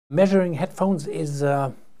Measuring headphones is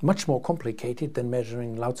much more complicated than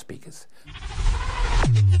measuring loudspeakers.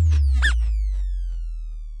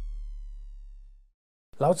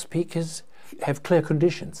 Loudspeakers have clear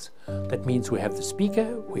conditions. That means we have the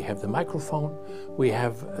speaker, we have the microphone, we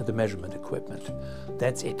have the measurement equipment.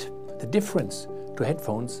 That's it. The difference to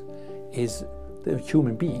headphones is the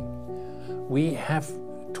human being. We have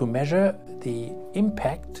to measure the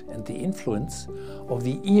impact and the influence of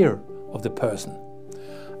the ear of the person.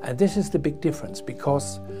 And this is the big difference,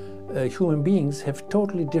 because human beings have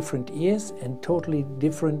totally different ears and totally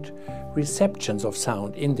different receptions of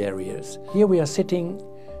sound in their ears. Here we are sitting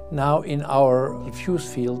now in our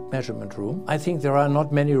diffuse field measurement room. I think there are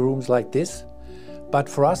not many rooms like this, but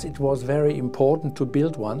for us it was very important to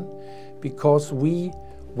build one because we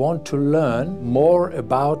want to learn more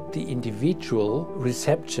about the individual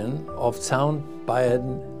reception of sound by a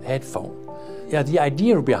headphone. Yeah, the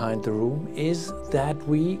idea behind the room is that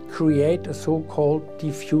we create a so-called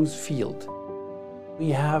diffuse field. We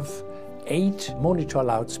have 8 monitor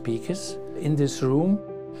loudspeakers in this room.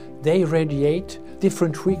 They radiate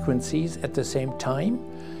different frequencies at the same time,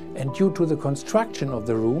 and due to the construction of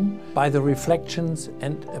the room, by the reflections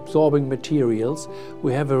and absorbing materials,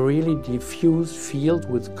 we have a really diffuse field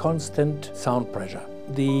with constant sound pressure.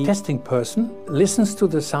 The testing person listens to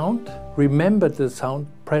the sound, remembers the sound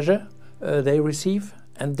pressure they receive,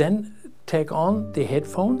 and then take on the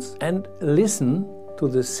headphones and listen to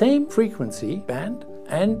the same frequency band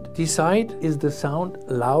and decide, is the sound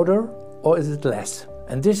louder or is it less?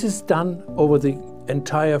 And this is done over the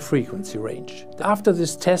entire frequency range. After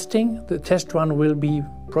this testing, the test run will be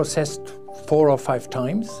processed 4 or 5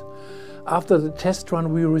 times. After the test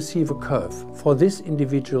run, we receive a curve for this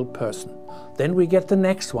individual person. Then we get the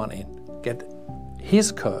next one in, get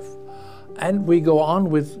his curve. And we go on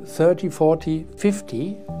with 30, 40,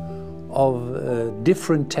 50 of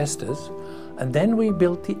different testers, and then we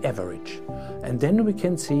build the average. And then we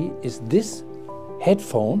can see, is this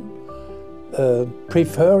headphone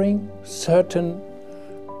preferring certain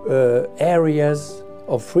areas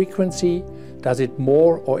of frequency? Does it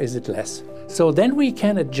more or is it less? So then we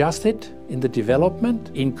can adjust it in the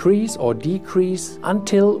development, increase or decrease,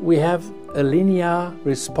 until we have a linear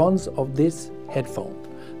response of this headphone.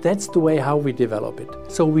 That's the way how we develop it.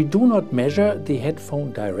 So we do not measure the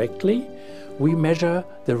headphone directly, we measure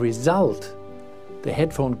the result the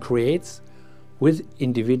headphone creates with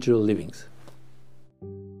individual livings.